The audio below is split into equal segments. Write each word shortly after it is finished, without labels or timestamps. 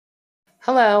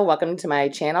Hello, welcome to my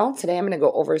channel. Today I'm going to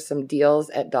go over some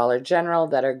deals at Dollar General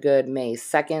that are good May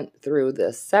 2nd through the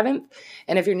 7th.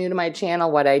 And if you're new to my channel,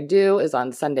 what I do is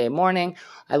on Sunday morning,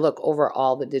 I look over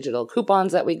all the digital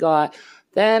coupons that we got.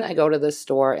 Then I go to the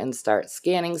store and start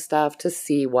scanning stuff to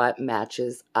see what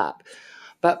matches up.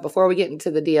 But before we get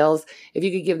into the deals, if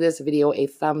you could give this video a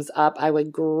thumbs up, I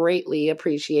would greatly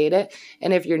appreciate it.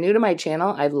 And if you're new to my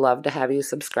channel, I'd love to have you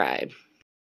subscribe.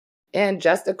 And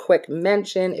just a quick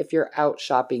mention, if you're out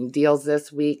shopping deals this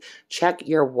week, check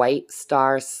your White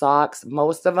Star socks.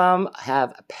 Most of them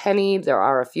have a penny. There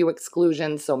are a few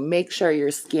exclusions, so make sure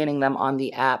you're scanning them on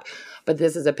the app. But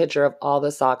this is a picture of all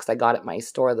the socks I got at my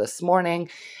store this morning,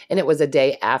 and it was a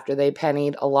day after they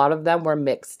pennied. A lot of them were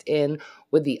mixed in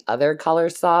with the other color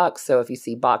socks, so if you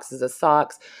see boxes of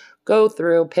socks, go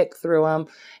through, pick through them,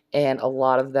 and a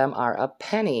lot of them are a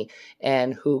penny,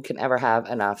 and who can ever have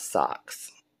enough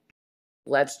socks?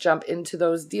 Let's jump into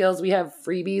those deals. We have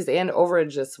freebies and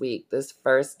overage this week. This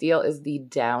first deal is the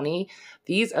Downy.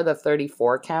 These are the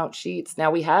 34 count sheets. Now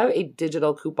we have a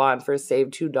digital coupon for save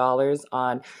 $2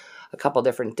 on a couple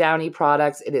different Downy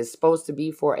products. It is supposed to be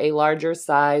for a larger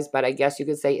size, but I guess you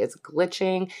could say it's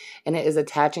glitching, and it is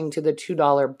attaching to the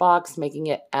 $2 box, making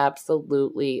it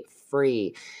absolutely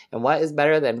free. And what is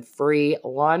better than free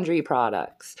laundry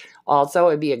products? Also,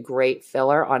 it'd be a great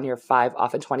filler on your 5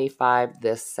 off of 25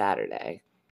 this Saturday.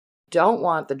 Don't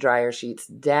want the dryer sheets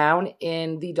down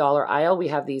in the dollar aisle. We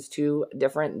have these two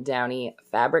different Downy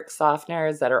fabric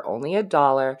softeners that are only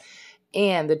 $1,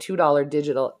 and the $2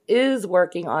 digital is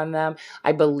working on them.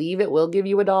 I believe it will give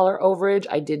you $1 overage.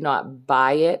 I did not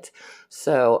buy it,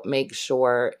 so make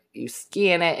sure you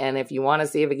scan it, and if you want to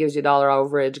see if it gives you $1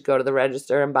 overage, go to the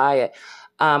register and buy it.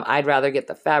 I'd rather get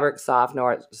the fabric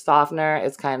softener.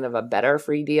 It's kind of a better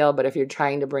free deal, but if you're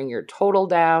trying to bring your total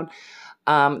down,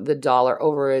 the $1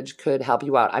 overage could help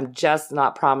you out. I'm just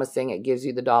not promising it gives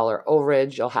you the $1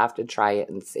 overage. You'll have to try it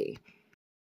and see.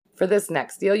 For this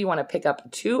next deal, you want to pick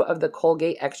up 2 of the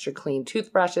Colgate Extra Clean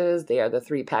toothbrushes. They are the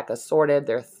 3-pack assorted.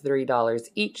 They're $3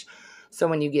 each. So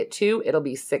when you get 2, it'll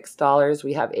be $6.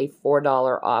 We have a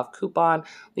 $4 off coupon,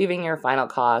 leaving your final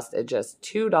cost at just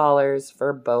 $2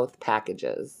 for both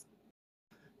packages.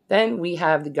 Then we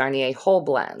have the Garnier Whole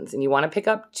Blends, and you want to pick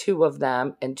up 2 of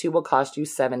them, and 2 will cost you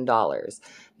 $7.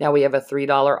 Now we have a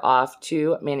 $3 off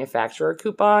to manufacturer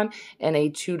coupon and a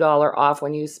 $2 off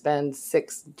when you spend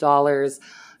 $6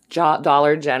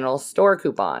 Dollar General store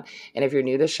coupon. And if you're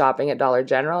new to shopping at Dollar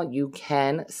General, you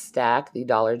can stack the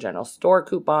Dollar General store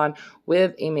coupon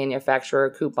with a manufacturer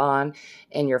coupon,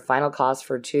 and your final cost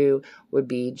for 2 would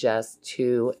be just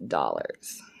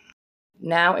 $2.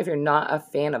 Now, if you're not a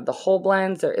fan of the whole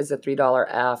blends, there is a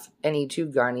 $3 off any 2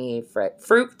 Garnier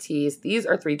fruit teas. These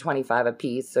are $3.25 a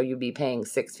piece, so you'd be paying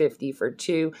 $6.50 for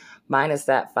 2 minus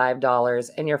that $5,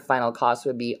 and your final cost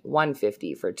would be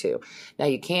 $1.50 for 2. Now,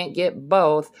 you can't get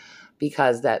both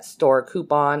because that store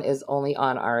coupon is only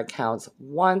on our accounts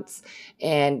once,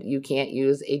 and you can't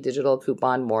use a digital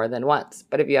coupon more than once.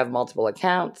 But if you have multiple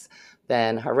accounts,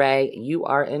 then hooray, you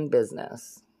are in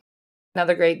business.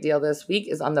 Another great deal this week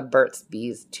is on the Burt's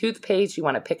Bees toothpaste. You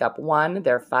want to pick up 1.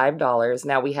 They're $5.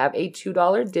 Now we have a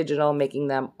 $2 digital, making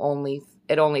them only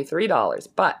 $3.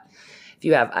 But if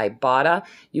you have Ibotta,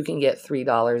 you can get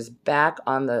 $3 back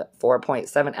on the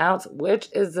 4.7 ounce, which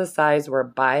is the size we're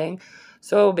buying.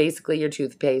 So basically your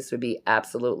toothpaste would be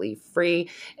absolutely free,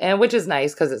 and which is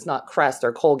nice because it's not Crest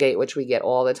or Colgate, which we get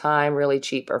all the time, really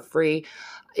cheap or free.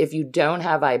 If you don't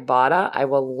have Ibotta, I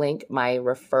will link my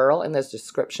referral in this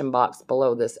description box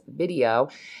below this video.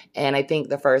 And I think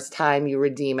the first time you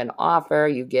redeem an offer,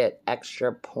 you get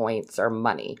extra points or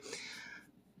money.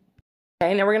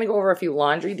 Okay, now we're going to go over a few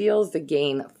laundry deals. The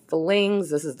Gain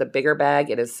Flings. This is the bigger bag.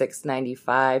 It is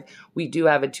 $6.95. We do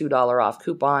have a $2 off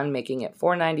coupon, making it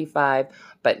 $4.95.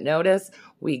 But notice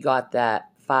we got that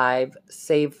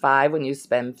save 5 when you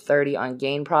spend 30 on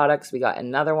Gain products. We got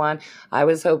another one. I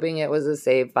was hoping it was a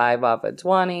save 5 off of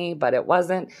 20, but it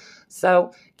wasn't.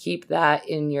 So keep that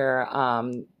in your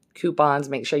coupons.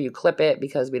 Make sure you clip it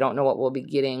because we don't know what we'll be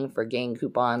getting for Gain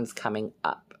coupons coming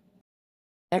up.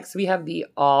 Next, we have the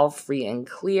All Free and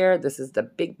Clear. This is the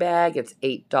big bag. It's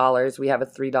 $8. We have a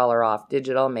 $3 off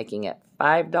digital, making it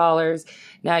 $5.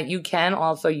 Now, you can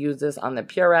also use this on the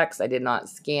Purex. I did not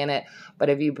scan it, but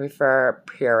if you prefer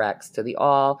Purex to the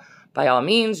All, by all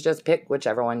means, just pick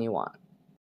whichever one you want.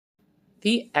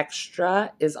 The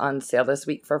Extra is on sale this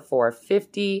week for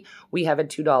 $4.50. We have a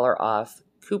 $2 off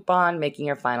coupon, making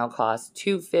your final cost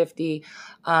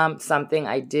 $2.50. Something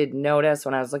I did notice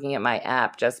when I was looking at my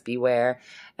app, just beware.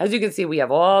 As you can see, we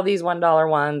have all these $1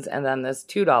 ones and then this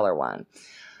 $2 one.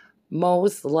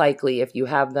 Most likely, if you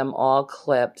have them all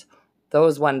clipped,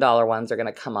 those $1 ones are going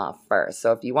to come off first.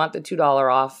 So if you want the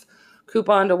 $2 off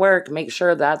coupon to work, make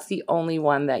sure that's the only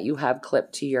one that you have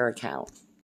clipped to your account.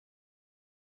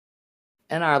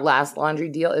 And our last laundry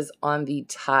deal is on the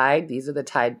Tide. These are the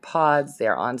Tide Pods.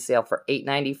 They're on sale for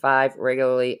 $8.95,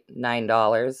 regularly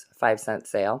 $9, 5-cent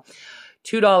sale.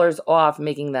 $2 off,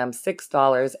 making them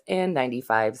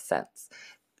 $6.95.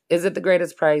 Is it the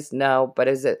greatest price? No. But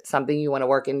is it something you want to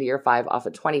work into your 5 off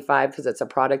of 25 because it's a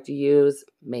product you use?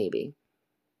 Maybe.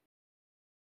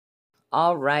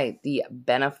 All right, the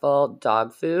Beneful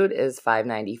dog food is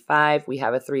 $5.95. We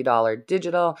have a $3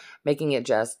 digital, making it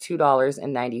just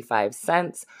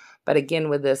 $2.95. But again,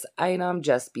 with this item,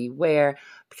 just beware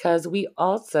because we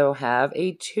also have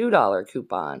a $2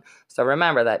 coupon. So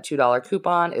remember that $2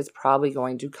 coupon is probably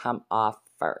going to come off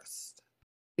first.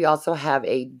 We also have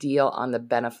a deal on the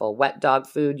Beneful wet dog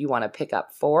food. You want to pick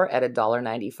up 4 at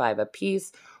 $1.95 a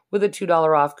piece with a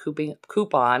 $2 off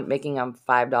coupon, making them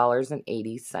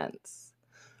 $5.80.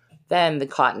 Then the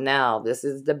Cottonelle. This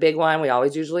is the big one we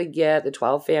always usually get, the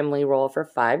 12 family roll for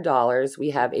 $5.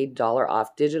 We have a $1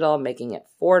 off digital, making it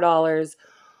 $4.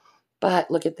 But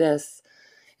look at this.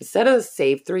 Instead of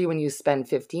save 3 when you spend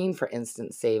 15 for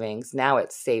instant savings, now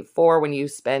it's save 4 when you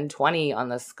spend 20 on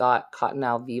the Scott,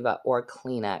 Cottonelle, Viva, or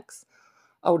Kleenex.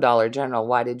 Oh, Dollar General,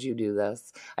 why did you do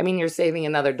this? I mean, you're saving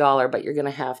another $1, but you're going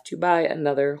to have to buy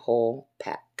another whole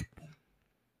pack.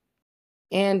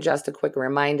 And just a quick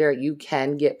reminder, you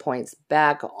can get points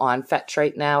back on Fetch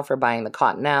right now for buying the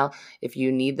Cottonelle. If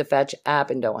you need the Fetch app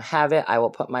and don't have it, I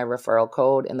will put my referral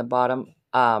code in the bottom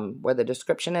where the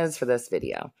description is for this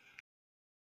video.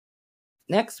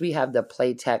 Next, we have the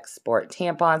Playtex Sport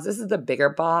tampons. This is the bigger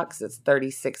box. It's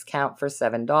 36 count for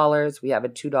 $7. We have a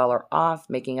 $2 off,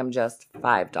 making them just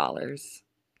 $5.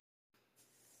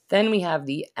 Then we have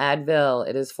the Advil.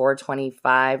 It is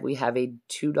 $4.25. We have a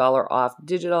 $2 off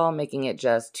digital, making it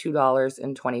just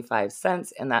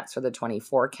 $2.25, and that's for the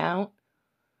 24 count.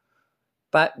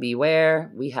 But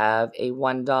beware, we have a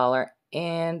 $1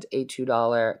 and a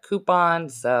 $2 coupon,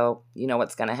 so you know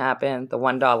what's going to happen. The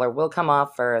 $1 will come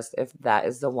off first if that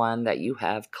is the one that you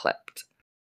have clipped.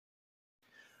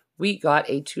 We got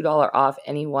a $2 off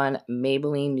any one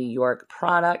Maybelline New York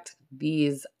product.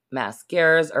 These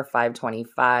mascaras are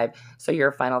 $5.25, so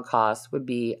your final cost would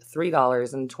be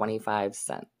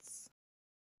 $3.25.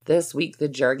 This week, the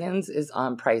Jergens is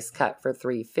on price cut for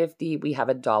 $3.50. We have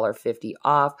a $1.50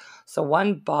 off, so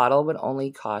one bottle would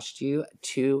only cost you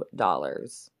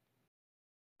 $2.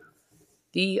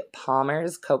 The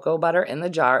Palmer's Cocoa Butter in the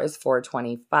jar is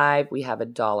 $4.25. We have a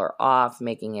 $1 off,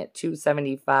 making it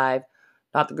 $2.75.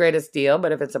 Not the greatest deal,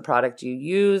 but if it's a product you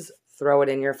use, throw it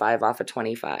in your 5 off of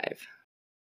 25.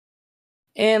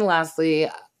 And lastly,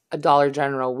 a Dollar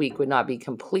General week would not be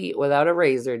complete without a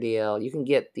razor deal. You can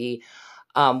get the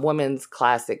women's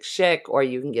classic chic, or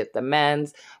you can get the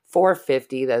men's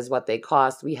 $4.50. That is what they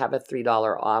cost. We have a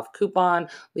 $3 off coupon,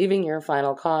 leaving your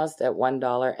final cost at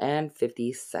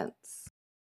 $1.50.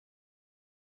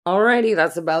 Alrighty,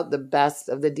 that's about the best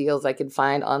of the deals I could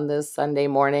find on this Sunday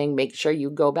morning. Make sure you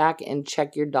go back and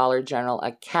check your Dollar General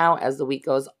account as the week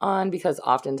goes on, because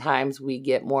oftentimes we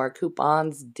get more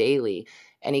coupons daily.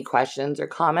 Any questions or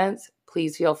comments,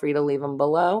 please feel free to leave them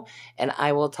below, and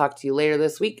I will talk to you later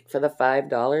this week for the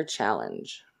 $5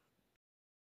 challenge.